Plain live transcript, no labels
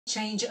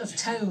Change of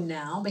tone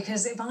now,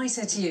 because if I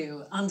said to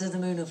you Under the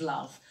Moon of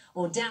Love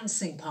or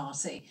Dancing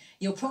Party,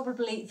 you'll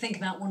probably think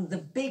about one of the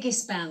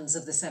biggest bands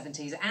of the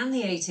 70s and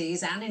the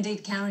 80s, and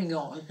indeed carrying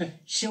on,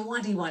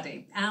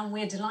 Showaddywaddy. And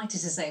we're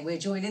delighted to say we're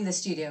joined in the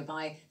studio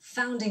by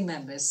founding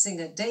members,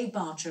 singer Dave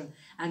Bartram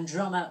and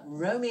drummer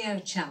Romeo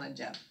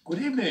Challenger.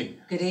 Good evening.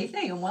 Good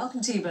evening and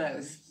welcome to you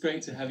both.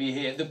 Great to have you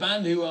here. The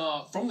band, who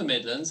are from the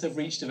Midlands, have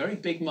reached a very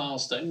big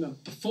milestone.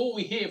 But before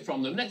we hear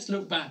from them, let's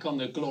look back on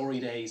the glory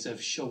days of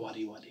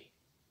Showaddywaddy.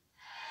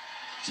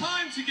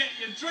 Time to get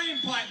your drain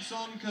pipes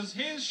on, because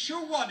here's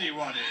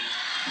Showaddywaddy.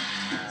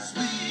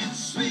 Sweet,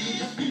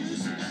 sweet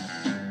music.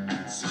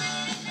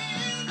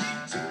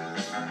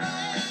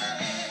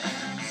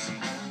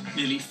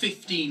 Nearly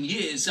 15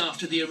 years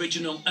after the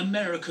original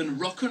American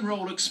rock and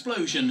roll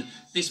explosion,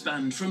 this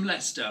band from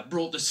Leicester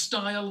brought the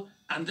style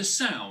and the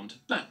sound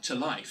back to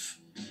life.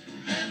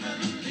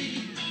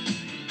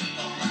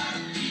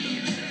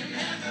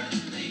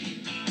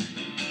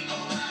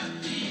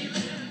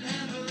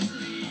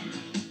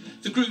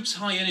 The group's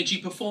high-energy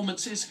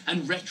performances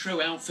and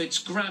retro outfits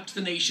grabbed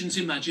the nation's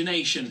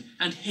imagination,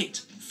 and hit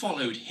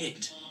followed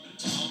hit.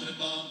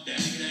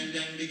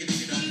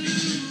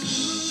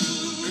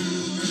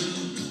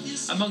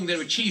 Among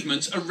their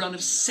achievements, a run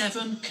of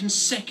 7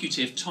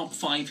 consecutive top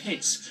 5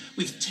 hits,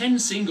 with 10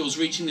 singles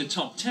reaching the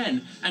top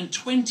 10 and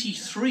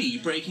 23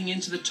 breaking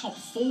into the top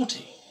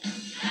 40.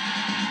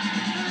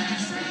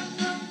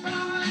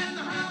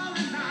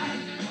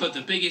 But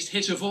the biggest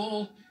hit of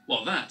all,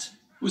 well, that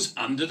was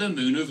Under the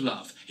Moon of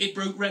Love. It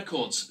broke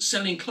records,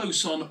 selling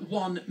close on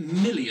 1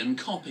 million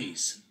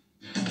copies.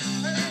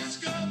 Let's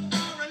go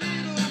for a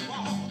little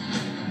walk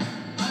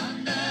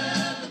under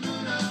the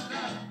moon of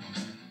love.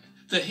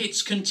 The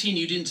hits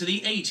continued into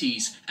the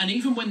 80s, and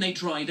even when they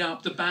dried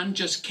up, the band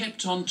just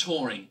kept on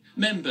touring.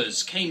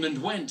 Members came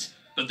and went,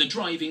 but the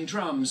driving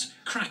drums,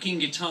 cracking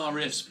guitar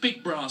riffs,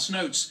 big brass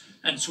notes,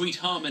 and sweet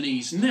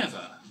harmonies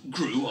never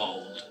grew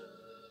old.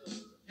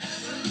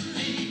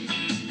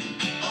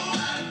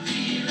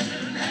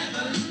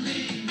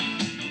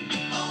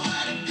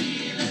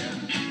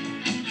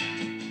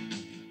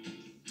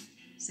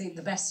 See,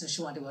 the best of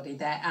Showaddywaddy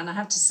there. And I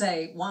have to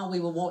say, while we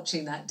were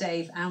watching that,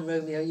 Dave and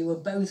Romeo, you were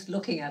both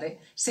looking at it,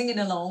 singing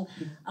along,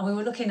 and we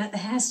were looking at the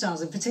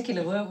hairstyles in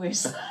particular, weren't we?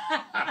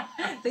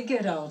 The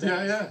good old.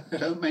 Yeah.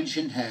 Don't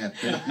mention hair.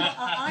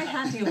 I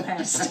had your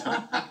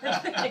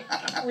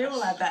hairstyle. We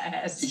all had that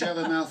hairstyle. Did you have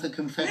a mouth of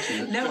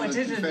confetti? No, I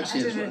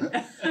didn't.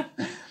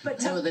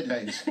 But how were the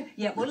days?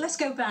 Yeah, well, let's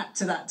go back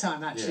to that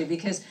time, actually,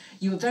 because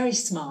you were very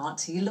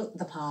smart, you looked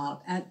the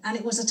part, and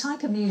it was a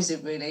type of music,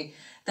 really,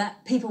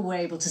 that people were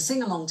able to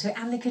sing along to,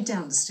 and they could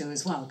dance to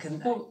as well, couldn't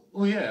they?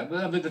 Well, yeah,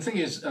 but the thing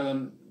is,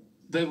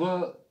 they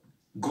were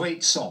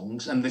great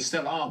songs, and they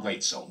still are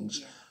great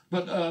songs,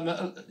 but,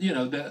 you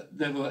know,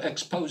 they were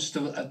exposed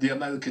to the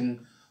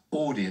American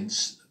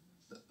audience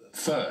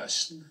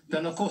first.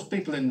 Then, of course,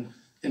 people in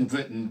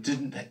Britain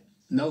didn't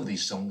know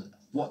these songs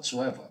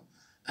whatsoever.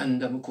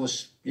 And, of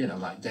course, you know,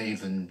 like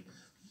Dave and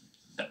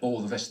all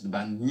the rest of the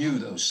band knew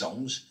those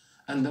songs,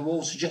 and they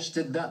all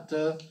suggested that,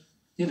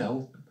 you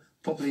know,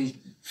 probably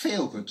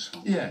Feel-good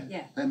songs. Yeah.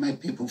 They made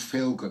people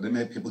feel good. They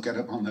made people get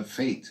up on their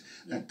feet.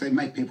 They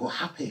made people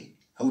happy,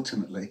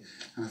 ultimately.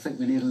 And I think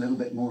we need a little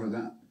bit more of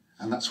that.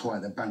 And that's why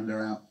the band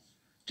are out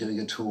doing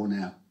a tour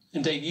now.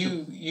 And Dave,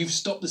 you've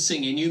stopped the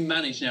singing. You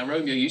manage now.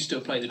 Romeo, you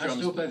still play the drums. I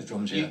still play the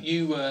drums, yeah.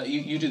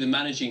 You do the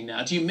managing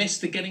now. Do you miss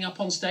the getting up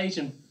on stage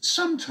and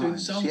sometimes? doing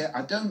songs? Yeah,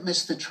 I don't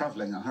miss the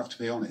travelling. I have to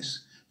be honest.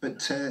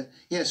 But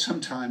yeah,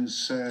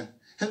 sometimes.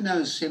 Who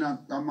knows? You know,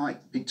 I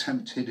might be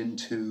tempted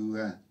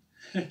into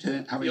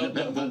having a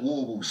bit of a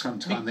warble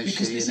sometime this year.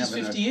 Because this is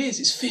 50 years.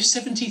 It's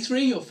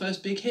 73, your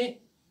first big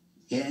hit.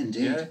 Yeah,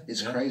 indeed.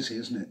 It's crazy,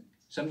 isn't it?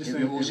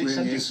 73, or was it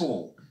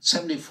 74?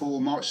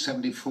 74, March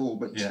 74,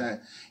 but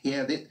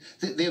yeah,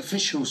 the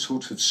official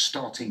sort of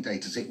starting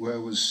date, as it were,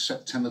 was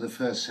September the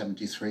 1st,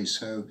 73,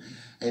 so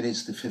it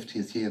is the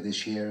 50th year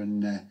this year,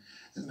 and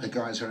the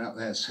guys are out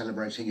there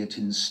celebrating it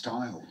in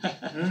style.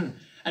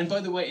 And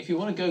by the way, if you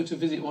want to go to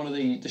visit one of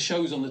the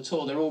shows on the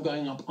tour, they're all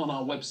going up on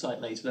our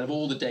website later. They have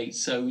all the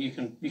dates, so you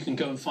can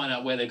go and find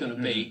out where they're going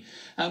to be.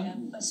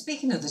 But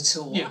speaking of the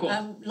tour,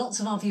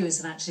 lots of our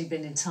viewers have actually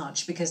been in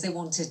touch because they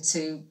wanted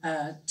to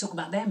talk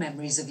about their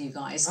memories of you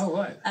guys. Oh,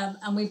 right.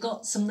 And we've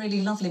got some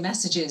really lovely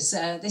messages.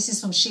 This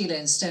is from Sheila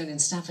in Stone in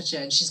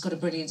Staffordshire, and she's got a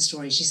brilliant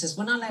story. She says,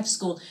 when I left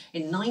school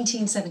in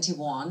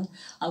 1971,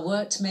 I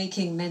worked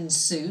making men's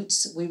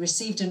suits. We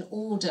received an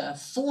order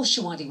for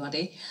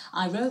Showaddywaddy.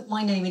 I wrote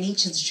my name in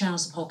each of the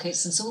trouser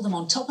pockets and saw them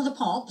on Top of the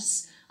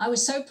Pops. I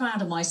was so proud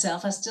of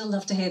myself. I still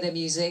love to hear their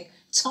music.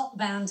 Top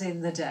band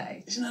in the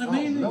day. Isn't that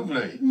amazing? Oh,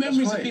 lovely.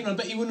 Memories of people. I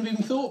bet you wouldn't have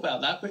even thought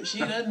about that, but she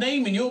had her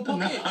name in your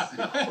pocket.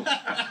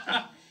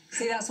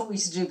 See, that's what we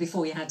used to do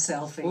before you had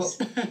selfies.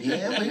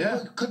 Well,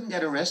 we couldn't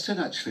get arrested,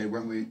 actually,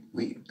 when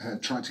we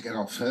tried to get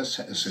our first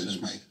set of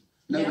suits made.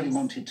 Nobody Yes.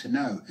 wanted to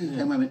know.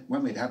 Then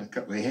when we'd had a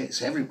couple of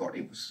hits,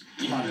 everybody was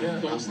kind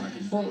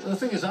of... Well, the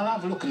thing is, I'll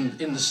have a look in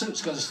the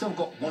suits because I've still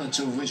got one or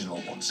two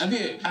original ones. Have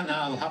you? And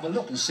I'll have a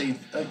look and see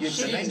if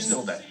the name's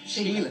still there.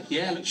 Sheila.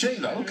 Yeah, look,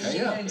 Sheila, okay,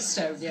 Sheila yeah.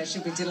 Stone, yeah,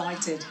 she'll be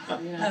delighted.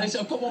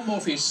 I've got one more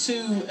for you.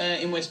 Sue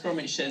in West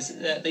Bromwich says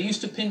they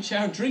used to pinch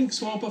our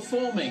drinks while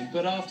performing,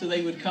 but after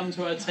they would come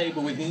to our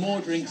table with more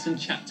drinks and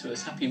chat to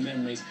us. Happy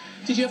memories.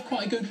 Did you have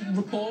quite a good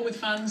rapport with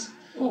fans?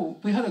 Oh,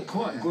 we had a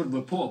quite good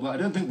rapport, but I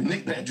don't think we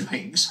nicked their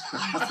drinks.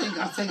 I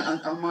think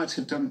I might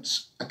have done...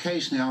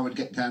 Occasionally I would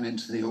get down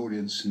into the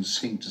audience and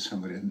sing to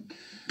somebody. And,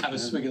 Have a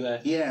swig of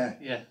there.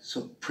 yeah.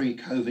 Sort of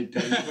pre-COVID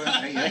days,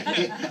 weren't they?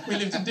 Yeah. We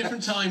lived in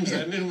different times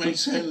then, didn't we? We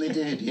certainly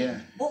did,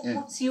 yeah.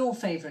 What's your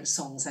favourite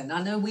songs then?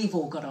 I know we've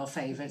all got our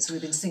favourites, we've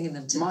been singing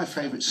them today. My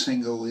favourite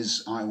single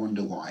is I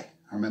Wonder Why.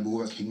 I remember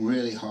working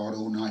really hard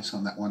all night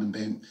on that one and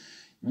being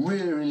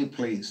really, really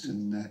pleased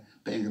and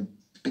being a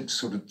big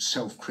sort of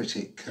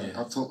self-critic.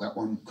 I thought that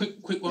one...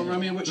 Quick one,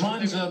 Romeo. Which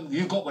Mine's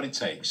You've Got What It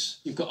Takes.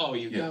 You've got what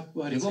it You've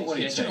got what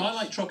it takes. takes. I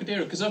like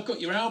Trocadero because I've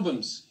got your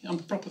albums. I'm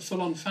a proper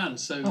full-on fan.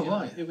 So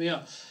right. Here we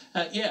are.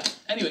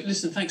 Anyway,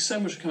 listen. Thanks so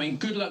much for coming.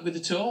 Good luck with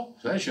the tour.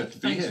 Pleasure to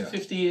be Thanks here. for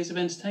 50 years of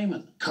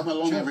entertainment. Come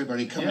along,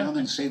 everybody. Come along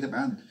and see the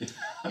band.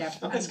 Yeah,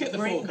 Let's get the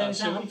bring forecast, those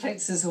shall we?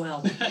 outfits as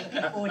well.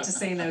 Looking forward to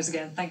seeing those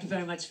again. Thank you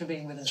very much for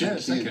being with us.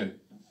 Cheers, thank you.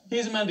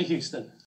 Here's Amanda Houston.